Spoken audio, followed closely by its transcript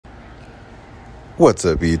What's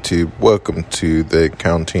up, YouTube? Welcome to the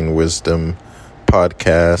Counting Wisdom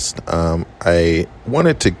podcast. I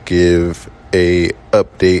wanted to give a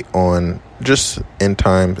update on just end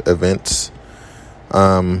time events.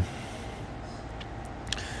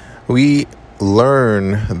 We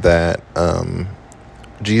learn that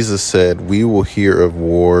Jesus said we will hear of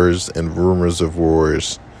wars and rumors of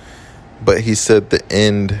wars, but he said the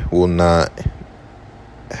end will not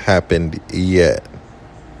happen yet.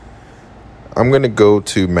 I'm going to go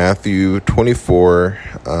to Matthew 24,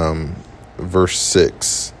 verse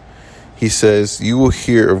 6. He says, "You will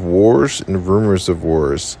hear of wars and rumors of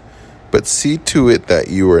wars, but see to it that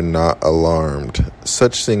you are not alarmed.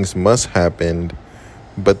 Such things must happen,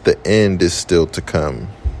 but the end is still to come."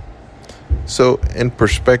 So, in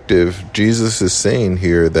perspective, Jesus is saying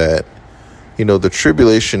here that, the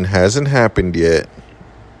tribulation hasn't happened yet,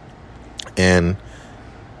 and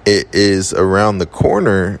it is around the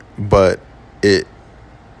corner, but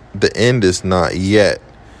the end is not yet.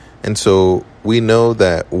 And so we know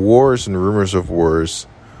that wars and rumors of wars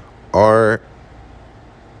are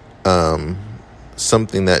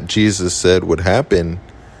something that Jesus said would happen,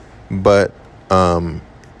 but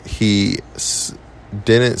he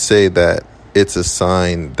didn't say that it's a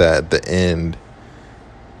sign that the end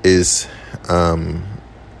is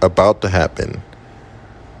about to happen.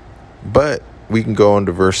 But we can go on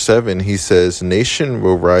to verse 7. He says, "Nation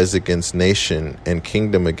will rise against nation and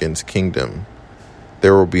kingdom against kingdom.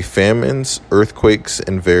 There will be famines, earthquakes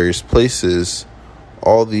in various places.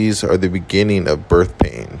 All these are the beginning of birth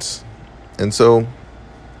pains." And so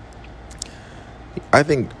I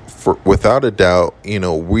think without a doubt,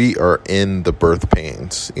 we are in the birth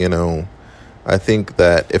pains. I think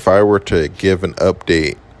that if I were to give an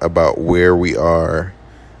update about where we are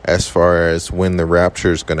as far as when the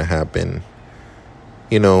rapture is going to happen,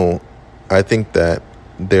 I think that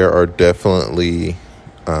there are definitely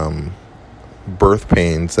birth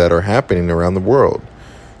pains that are happening around the world.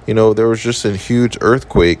 There was just a huge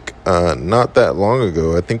earthquake not that long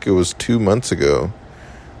ago. I think it was 2 months ago.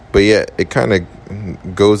 But yet it kind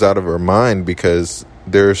of goes out of our mind because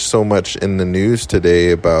there's so much in the news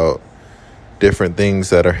today about different things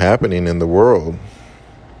that are happening in the world.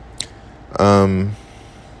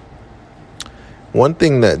 One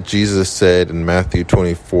thing that Jesus said in Matthew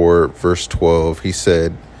 24, verse 12, he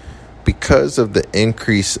said, "Because of the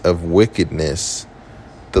increase of wickedness,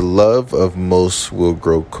 the love of most will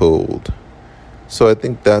grow cold." So I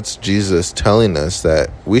think that's Jesus telling us that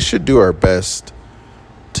we should do our best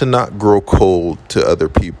to not grow cold to other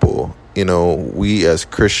people. We as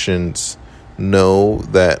Christians know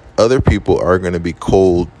that other people are going to be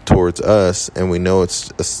cold towards us, and we know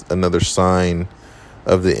it's another sign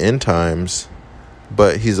of the end times.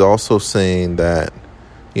 But he's also saying that,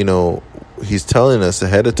 he's telling us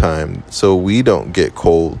ahead of time so we don't get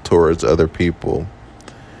cold towards other people.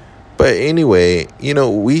 But anyway,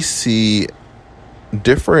 we see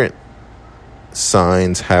different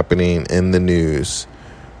signs happening in the news.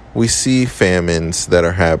 We see famines that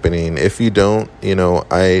are happening. If you don't,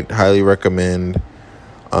 I highly recommend,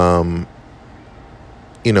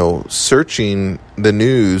 searching the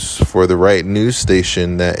news for the right news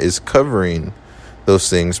station that is covering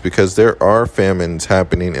those things, because there are famines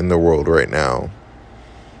happening in the world right now.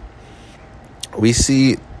 We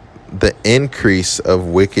see the increase of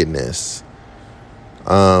wickedness.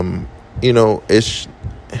 It's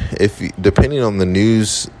depending on the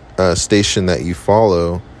news station that you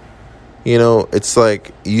follow, it's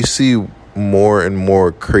like you see more and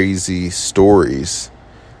more crazy stories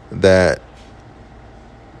that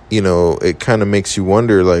it kind of makes you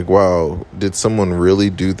wonder, like, wow, did someone really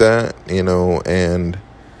do that? And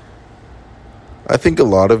I think a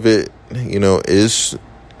lot of it, is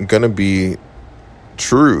going to be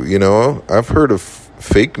true. I've heard of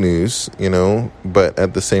fake news, but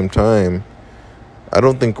at the same time, I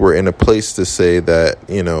don't think we're in a place to say that,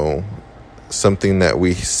 something that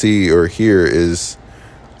we see or hear is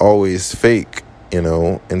always fake,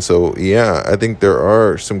 And so, yeah, I think there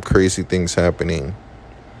are some crazy things happening.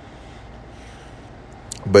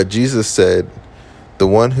 But Jesus said, "The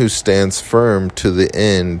one who stands firm to the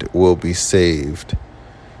end will be saved."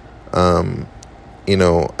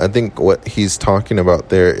 I think what he's talking about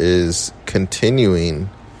there is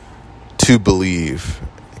continuing to believe,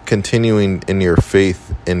 continuing in your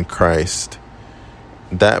faith in Christ.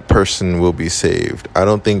 That person will be saved. I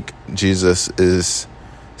don't think Jesus is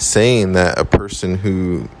saying that a person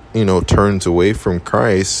who, turns away from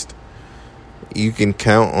Christ, you can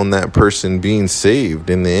count on that person being saved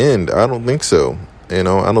in the end. I don't think so. I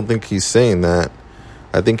don't think he's saying that.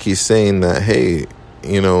 I think he's saying that, hey,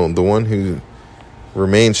 the one who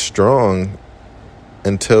remains strong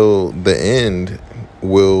until the end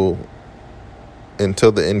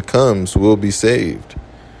comes, will be saved.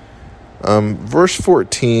 Verse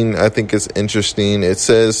 14, I think is interesting. It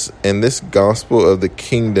says, "And this gospel of the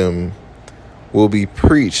kingdom will be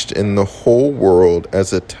preached in the whole world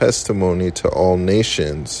as a testimony to all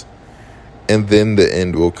nations, and then the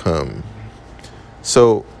end will come."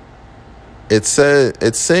 So it's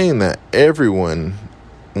saying that everyone,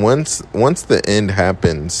 once the end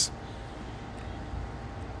happens,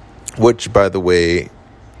 which, by the way,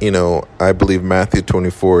 I believe Matthew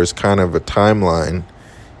 24 is kind of a timeline,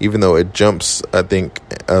 even though it jumps, I think,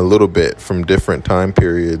 a little bit from different time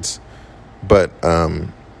periods. But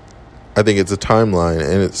I think it's a timeline,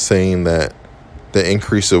 and it's saying that the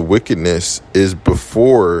increase of wickedness is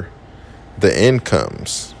before the end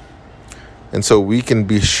comes. And so we can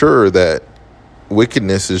be sure that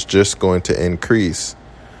wickedness is just going to increase.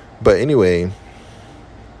 But anyway,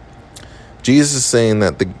 Jesus is saying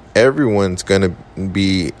that everyone's going to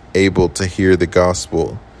be able to hear the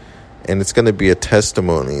gospel, and it's going to be a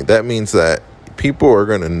testimony. That means that people are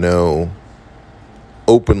going to know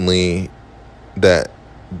openly that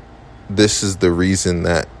this is the reason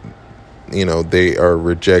that, they are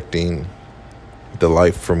rejecting the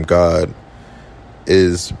life from God,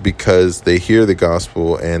 is because they hear the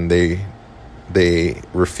gospel and they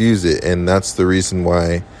refuse it. And that's the reason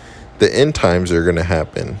why the end times are going to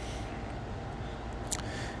happen.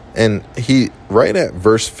 And right at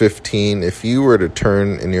verse 15, if you were to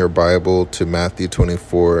turn in your Bible to Matthew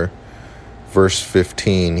 24, verse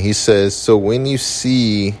 15, he says, "So when you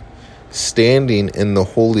see standing in the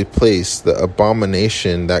holy place the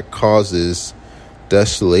abomination that causes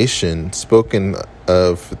desolation, spoken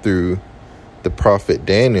of through the prophet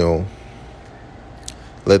Daniel,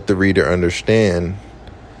 let the reader understand.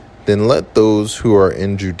 Then let those who are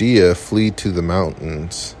in Judea flee to the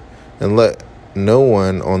mountains, and let no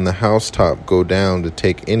one on the housetop go down to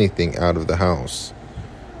take anything out of the house."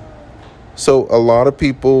 So a lot of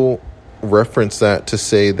people reference that to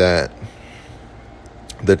say that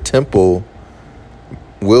the temple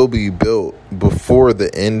will be built before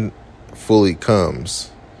the end fully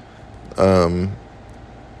comes,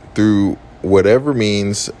 through whatever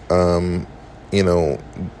means,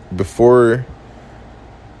 before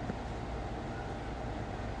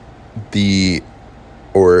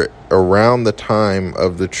or around the time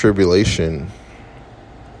of the tribulation.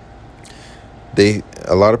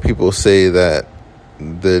 A lot of people say that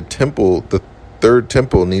the third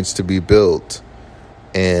temple needs to be built,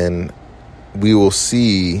 and we will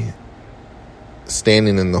see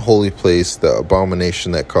standing in the holy place the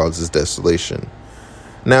abomination that causes desolation.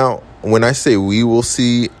 Now, when I say we will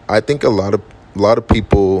see, I think a lot of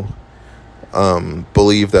people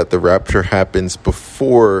believe that the rapture happens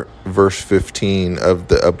before verse 15 of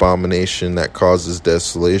the abomination that causes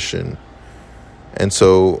desolation. And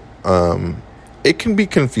so it can be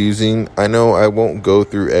confusing. I know I won't go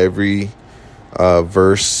through every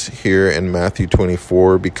verse here in Matthew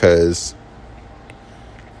 24, because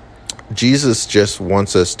Jesus just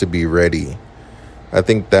wants us to be ready. I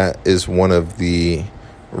think that is one of the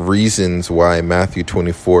reasons why Matthew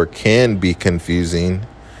 24 can be confusing.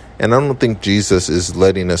 And I don't think Jesus is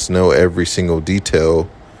letting us know every single detail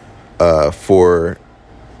for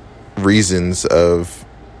reasons of,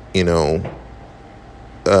 we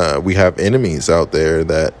have enemies out there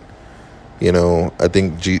that, I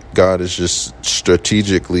think God is just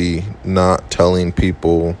strategically not telling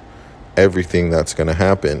people everything that's going to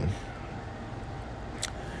happen.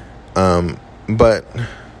 But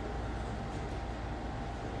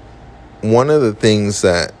one of the things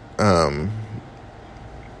that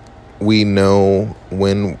we know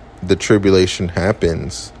when the tribulation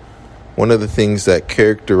happens, one of the things that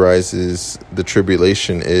characterizes the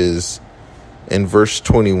tribulation is in verse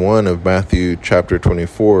 21 of Matthew chapter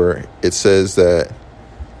 24, it says that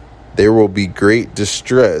there will be great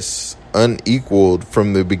distress, unequaled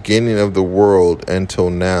from the beginning of the world until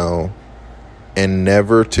now, and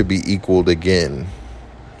never to be equaled again.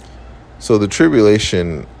 So the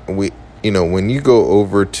tribulation, when you go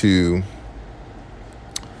over to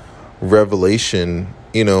Revelation,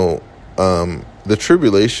 the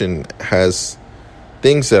tribulation has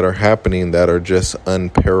things that are happening that are just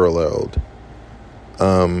unparalleled.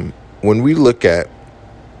 When we look at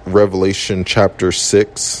Revelation chapter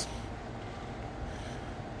 6,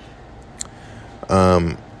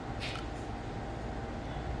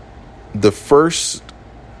 the first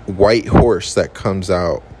white horse that comes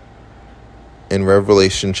out in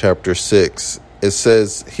Revelation chapter 6, it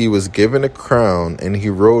says he was given a crown and he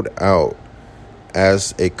rode out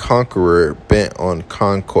as a conqueror bent on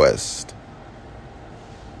conquest.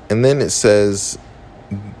 And then it says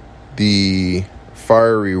the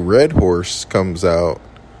fiery red horse comes out,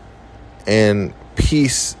 and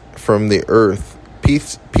peace from the earth,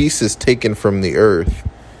 peace is taken from the earth,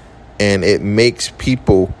 and it makes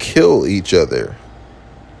people kill each other.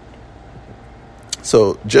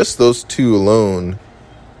 So just those two alone,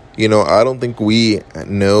 I don't think we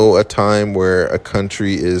know a time where a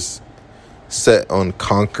country is set on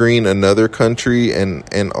conquering another country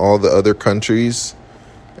and all the other countries.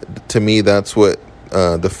 To me, that's what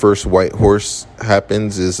the first white horse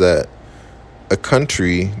happens, is that a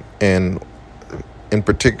country, and in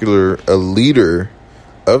particular a leader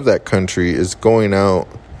of that country, is going out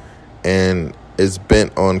and is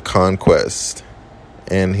bent on conquest,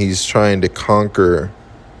 and he's trying to conquer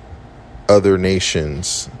other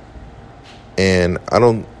nations. And I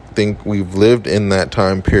don't think we've lived in that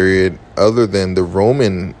time period other than the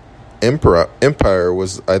Roman Empire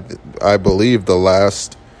was, I believe, the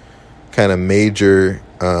last kind of major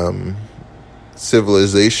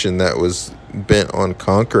civilization that was bent on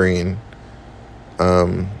conquering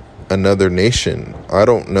another nation. I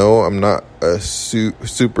don't know. I'm not a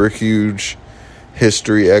super huge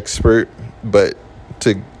history expert, but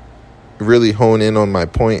to really hone in on my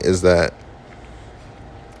point is that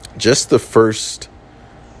just the first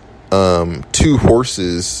two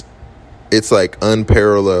horses, it's like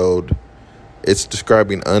unparalleled. It's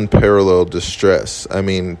describing unparalleled distress. I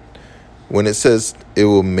mean, when it says it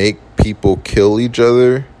will make people kill each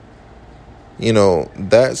other,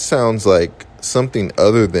 that sounds like something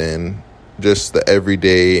other than just the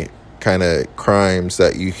everyday kind of crimes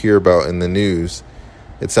that you hear about in the news.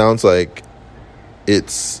 It sounds like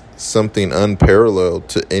it's something unparalleled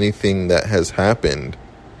to anything that has happened.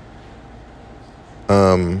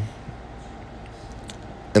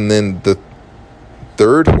 And then the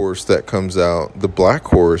third horse that comes out, the black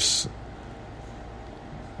horse,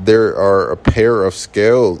 there are a pair of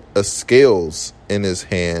scales in his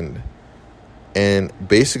hand. And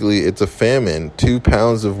basically it's a famine, 2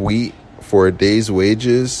 pounds of wheat for a day's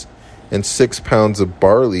wages and 6 pounds of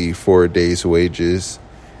barley for a day's wages,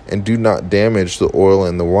 and do not damage the oil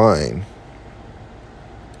and the wine.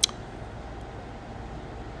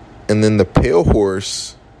 And then the pale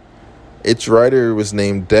horse, its rider was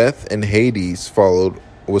named Death, and Hades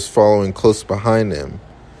was following close behind him.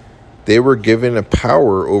 They were given a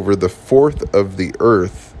power over the fourth of the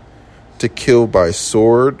earth to kill by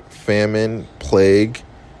sword, famine, plague,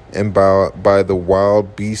 and by the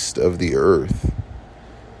wild beast of the earth.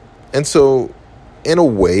 And so, in a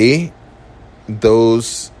way,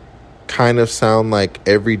 those kind of sound like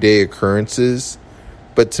everyday occurrences.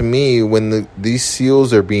 But to me, when these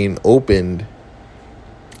seals are being opened,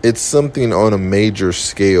 it's something on a major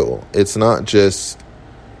scale. It's not just,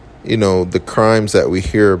 the crimes that we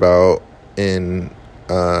hear about in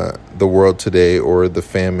the world today or the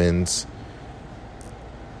famines.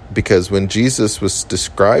 Because when Jesus was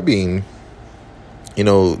describing,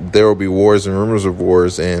 there will be wars and rumors of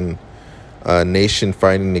wars, and nation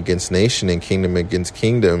fighting against nation and kingdom against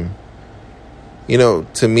kingdom,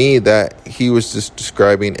 to me, that he was just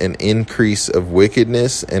describing an increase of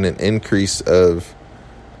wickedness and an increase of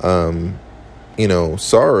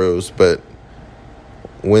sorrows. But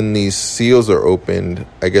when these seals are opened,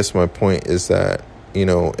 I guess my point is that,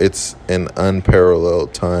 it's an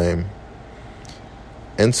unparalleled time.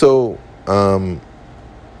 And so,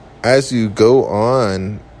 as you go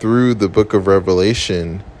on through the book of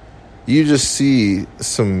Revelation, you just see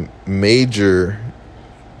some major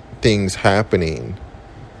things happening.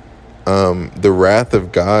 The wrath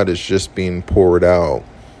of God is just being poured out.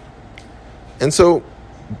 And so,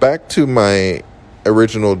 back to my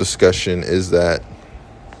original discussion is that,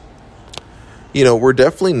 we're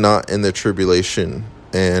definitely not in the tribulation,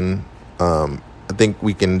 and I think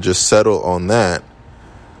we can just settle on that.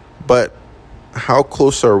 But how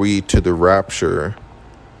close are we to the rapture?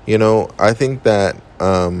 I think that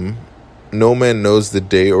no man knows the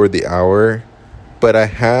day or the hour, but I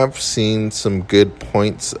have seen some good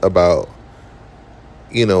points about,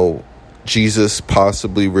 Jesus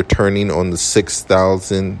possibly returning on the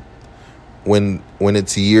 6,000, when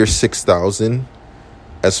it's year 6,000,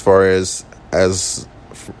 as far as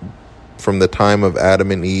from the time of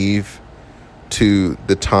Adam and Eve to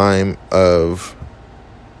the time of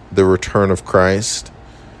the return of Christ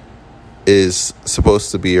is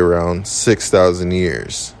supposed to be around 6,000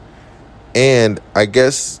 years. And I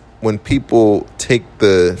guess when people take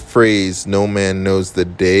the phrase, no man knows the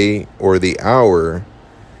day or the hour,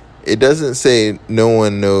 it doesn't say no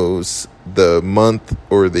one knows the month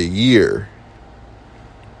or the year.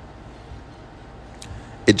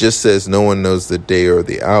 It just says no one knows the day or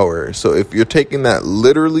the hour. So if you're taking that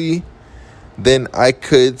literally, then I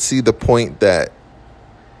could see the point that,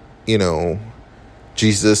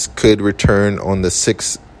 Jesus could return on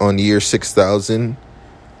year 6,000.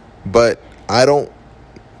 But I don't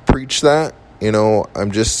preach that.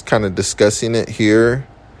 I'm just kind of discussing it here.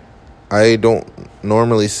 I don't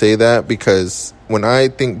normally say that, because when I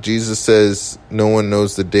think Jesus says no one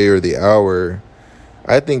knows the day or the hour,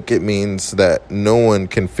 I think it means that no one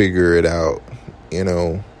can figure it out,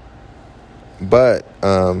 But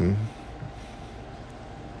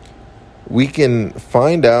we can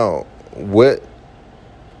find out what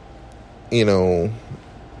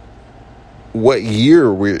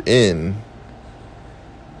year we're in.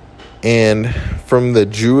 And from the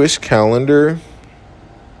Jewish calendar,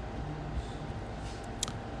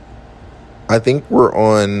 I think we're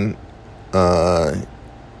on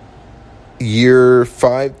year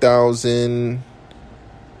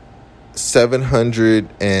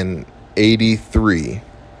 5,783.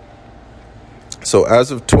 So as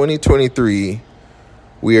of 2023,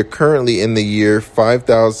 we are currently in the year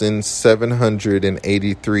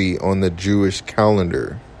 5,783 on the Jewish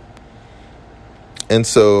calendar. And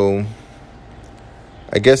so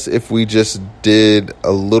I guess if we just did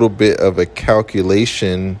a little bit of a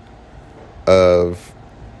calculation of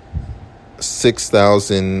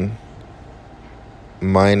 6,000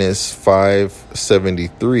 minus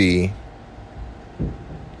 573,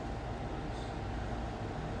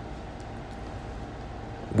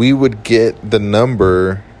 we would get the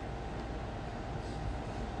number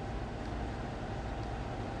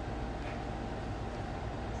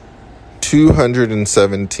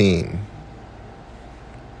 217.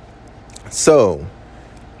 So,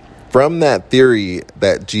 from that theory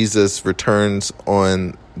that Jesus returns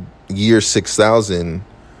on year 6,000,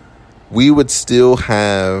 we would still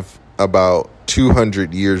have about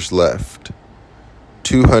 200 years left.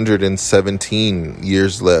 217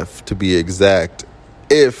 years left, to be exact,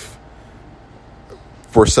 if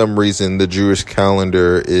for some reason the Jewish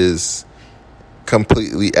calendar is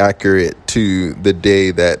completely accurate to the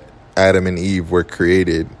day that Adam and Eve were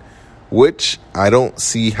created, which I don't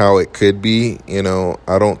see how it could be. I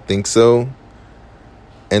don't think so.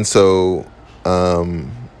 And so,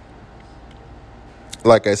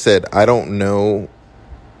 like I said, I don't know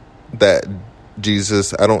that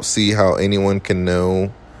Jesus, I don't see how anyone can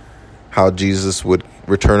know how Jesus would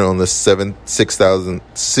return on the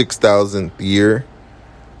 6,000th year,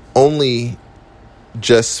 only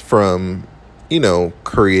just from,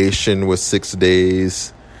 creation was 6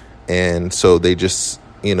 days. And so they just,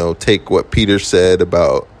 take what Peter said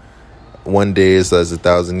about 1 day is as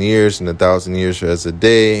 1,000 years and 1,000 years as a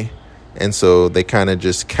day. And so they kind of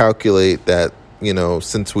just calculate that,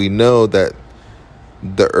 since we know that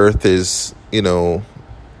the earth is,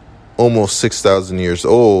 almost 6,000 years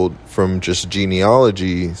old from just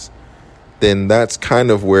genealogies, then that's kind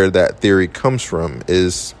of where that theory comes from,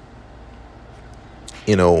 is,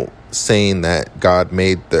 saying that God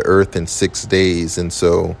made the earth in 6 days. And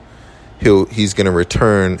so he's going to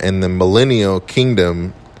return, and the millennial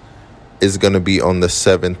kingdom is going to be on the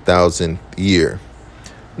 7,000th year.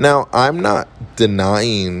 Now, I'm not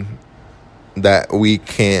denying that we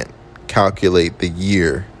can't calculate the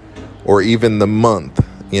year or even the month,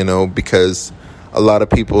 because a lot of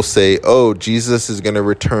people say, oh, Jesus is going to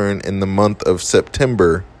return in the month of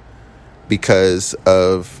September because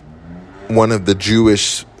of one of the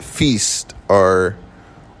Jewish feasts are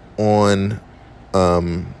on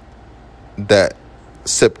that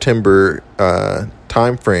September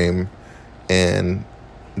time frame, and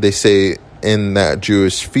they say in that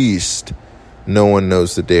Jewish feast, no one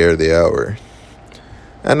knows the day or the hour.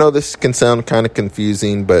 I know this can sound kind of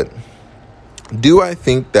confusing, but do I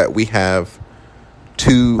think that we have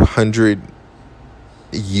 200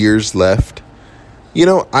 years left?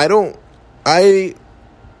 I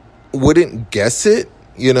wouldn't guess it.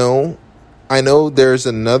 I know there's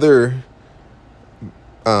another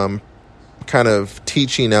kind of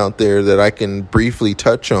teaching out there that I can briefly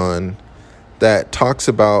touch on that talks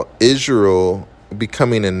about Israel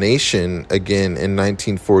becoming a nation again in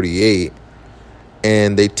 1948.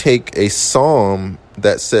 And they take a psalm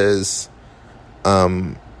that says a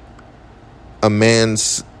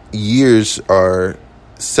man's years are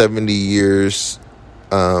 70 years,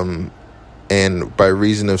 and by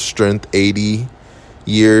reason of strength, 80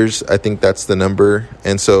 years. I think that's the number.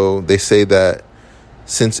 And so they say that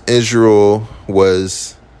since Israel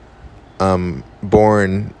was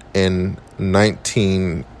born in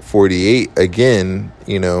 1948 again,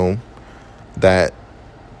 that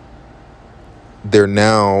they're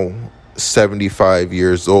now 75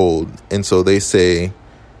 years old. And so they say,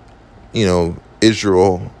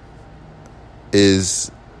 Israel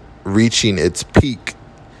is reaching its peak.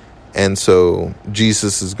 And so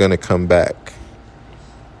Jesus is going to come back.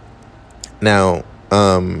 Now,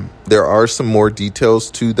 there are some more details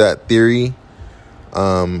to that theory.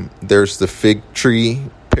 There's the fig tree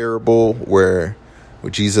parable where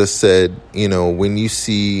Jesus said, when you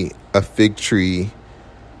see a fig tree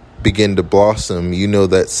begin to blossom, you know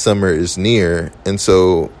that summer is near. And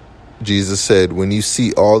so Jesus said, when you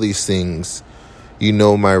see all these things, you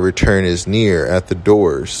know my return is near at the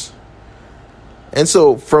doors. And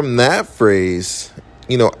so from that phrase,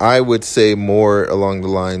 I would say more along the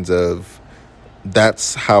lines of,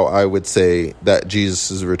 that's how I would say that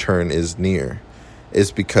Jesus' return is near,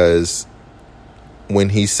 is because when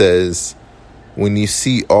he says, when you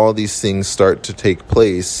see all these things start to take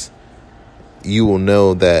place, you will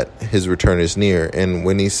know that his return is near. And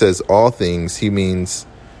when he says all things, he means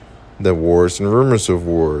the wars and rumors of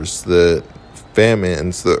wars, the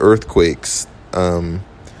famines, the earthquakes, the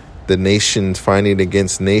nations fighting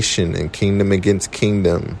against nation and kingdom against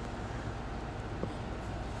kingdom.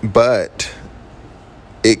 But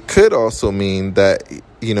it could also mean that,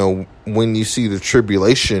 when you see the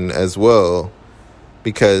tribulation as well,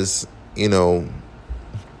 because,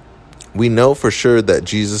 we know for sure that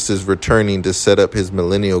Jesus is returning to set up his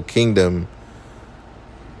millennial kingdom,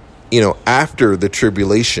 after the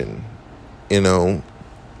tribulation.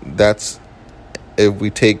 That's, if we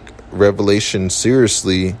take Revelation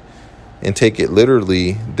seriously and take it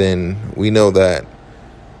literally, then we know that,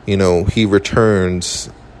 he returns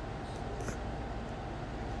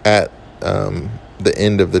at the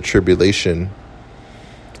end of the tribulation.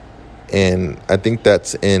 And I think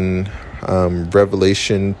that's in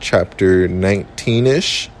Revelation chapter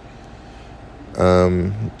 19-ish,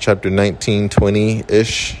 chapter 19,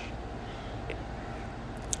 20-ish.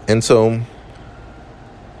 And so,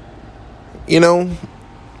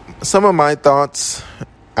 some of my thoughts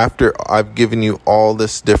after I've given you all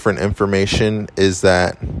this different information is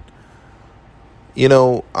that,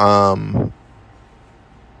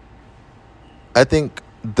 I think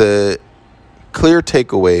the clear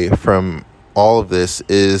takeaway from all of this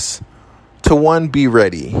is to, one, be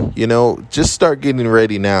ready. Just start getting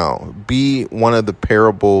ready now. Be one of the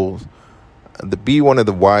parables, be one of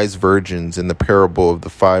the wise virgins in the parable of the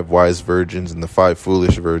 5 wise virgins and the 5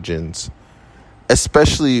 foolish virgins.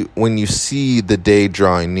 Especially when you see the day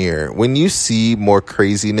drawing near, when you see more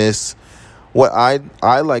craziness. What I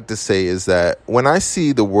like to say is that when I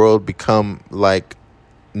see the world become like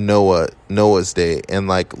Noah's day and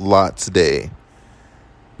like Lot's day,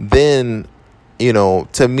 then,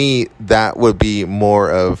 to me, that would be more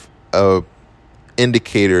of a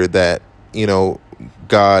indicator that,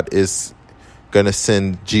 God is going to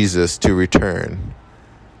send Jesus to return.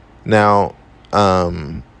 Now,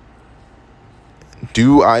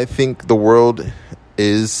 do I think the world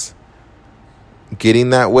is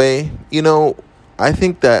getting that way? I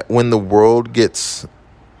think that when the world gets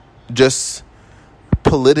just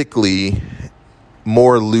politically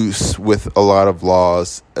more loose with a lot of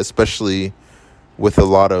laws, especially with a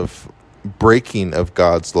lot of breaking of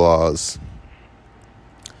God's laws,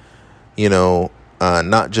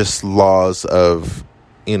 not just laws of,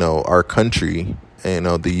 our country,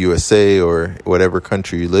 the USA or whatever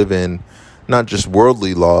country you live in, not just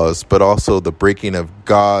worldly laws, but also the breaking of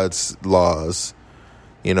God's laws,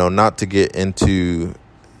 not to get into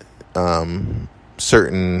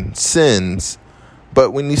certain sins.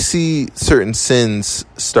 But when you see certain sins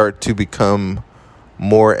start to become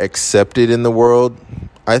more accepted in the world,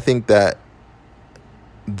 I think that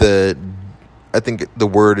the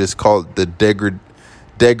word is called the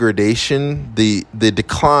degradation, the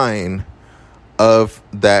decline of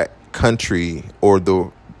that country or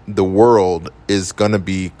the world is going to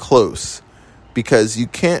be close, because you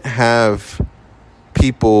can't have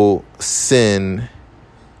people sin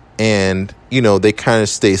and, they kind of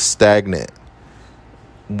stay stagnant.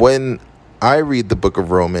 When I read the book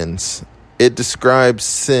of Romans, it describes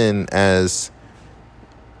sin as,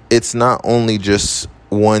 it's not only just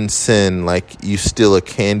one sin, like you steal a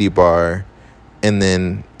candy bar and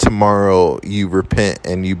then tomorrow you repent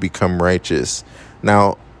and you become righteous.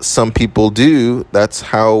 Now, some people do. That's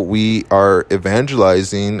how we are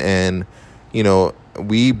evangelizing, and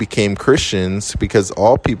we became Christians because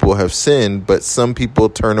all people have sinned, but some people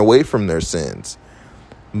turn away from their sins.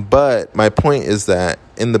 But my point is that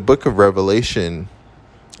in the book of Revelation,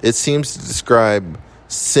 it seems to describe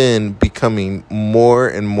sin becoming more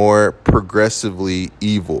and more progressively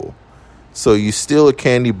evil. So you steal a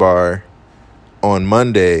candy bar on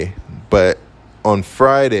Monday, but on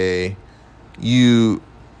Friday you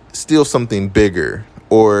steal something bigger,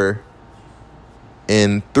 or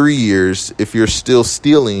in 3 years, if you're still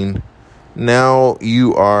stealing, now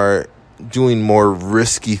you are doing more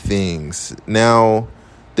risky things. Now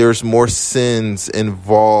there's more sins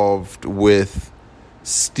involved with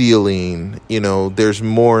stealing. There's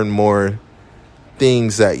more and more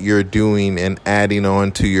things that you're doing and adding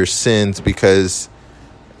on to your sins because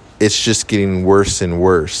it's just getting worse and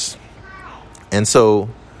worse. And so,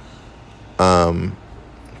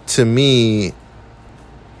 to me,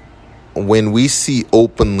 when we see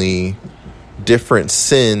openly different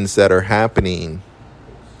sins that are happening,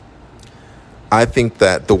 I think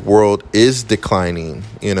that the world is declining,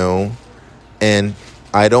 and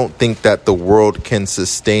I don't think that the world can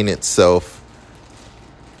sustain itself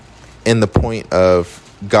in the point of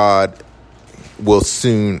God will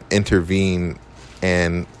soon intervene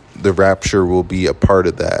and the rapture will be a part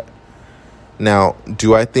of that. Now,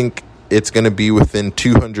 do I think it's going to be within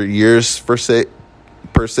 200 years per se?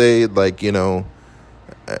 Like,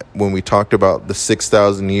 when we talked about the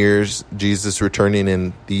 6,000 years, Jesus returning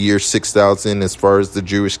in the year 6,000 as far as the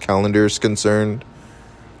Jewish calendar is concerned,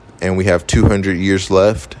 and we have 200 years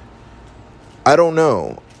left. I don't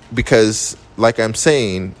know, because like I'm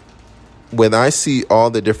saying, when I see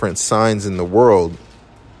all the different signs in the world,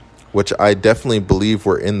 which I definitely believe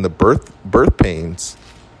were in the birth pains,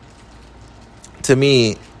 to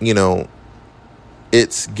me,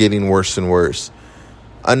 it's getting worse and worse.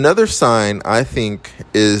 Another sign, I think,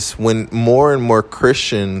 is when more and more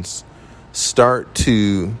Christians start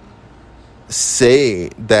to say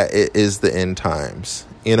that it is the end times.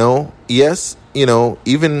 Yes,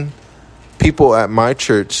 even people at my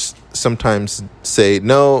church sometimes say,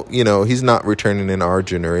 no, he's not returning in our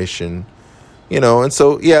generation. And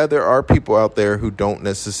so, yeah, there are people out there who don't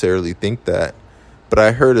necessarily think that. But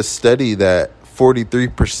I heard a study that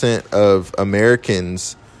 43% of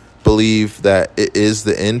Americans believe that it is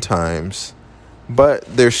the end times. But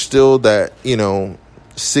there's still that,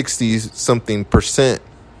 60-something percent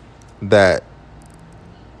that,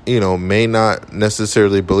 may not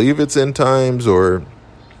necessarily believe it's end times or,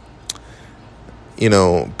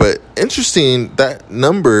 but interesting, that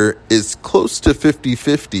number is close to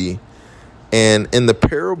 50-50. And in the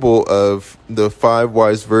parable of the 5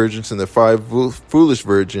 wise virgins and the 5 foolish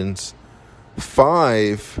virgins,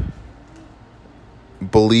 5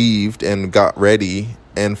 believed and got ready,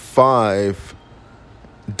 and 5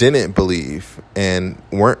 didn't believe and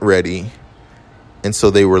weren't ready, and so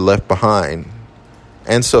they were left behind.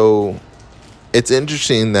 And so it's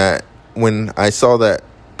interesting that when I saw that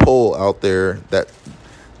poll out there,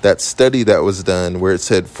 that study that was done where it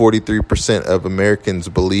said 43% of Americans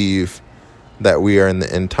believe that we are in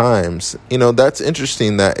the end times, that's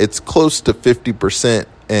interesting that it's close to 50%,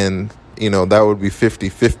 and that would be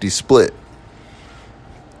 50-50 split.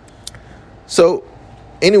 So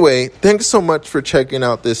anyway, thanks so much for checking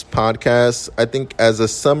out this podcast. I think as a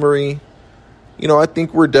summary, I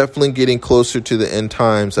think we're definitely getting closer to the end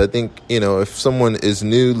times. I think, if someone is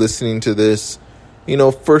new listening to this,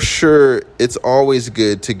 for sure, it's always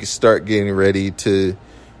good to start getting ready to,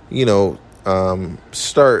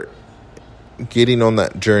 start getting on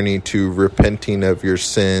that journey to repenting of your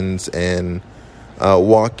sins and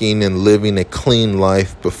walking and living a clean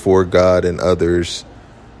life before God and others.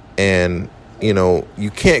 And,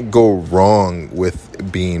 you can't go wrong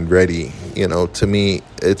with being ready. To me,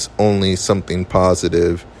 it's only something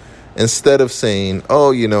positive. Instead of saying,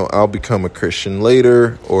 oh, I'll become a Christian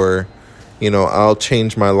later, or, I'll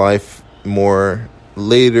change my life more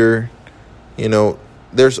later.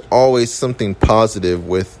 There's always something positive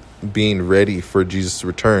with being ready for Jesus'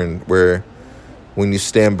 return, where when you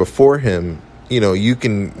stand before him, you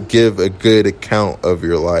can give a good account of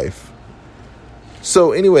your life.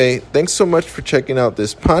 So anyway, thanks so much for checking out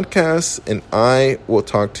this podcast, and I will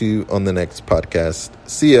talk to you on the next podcast.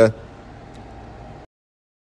 See ya.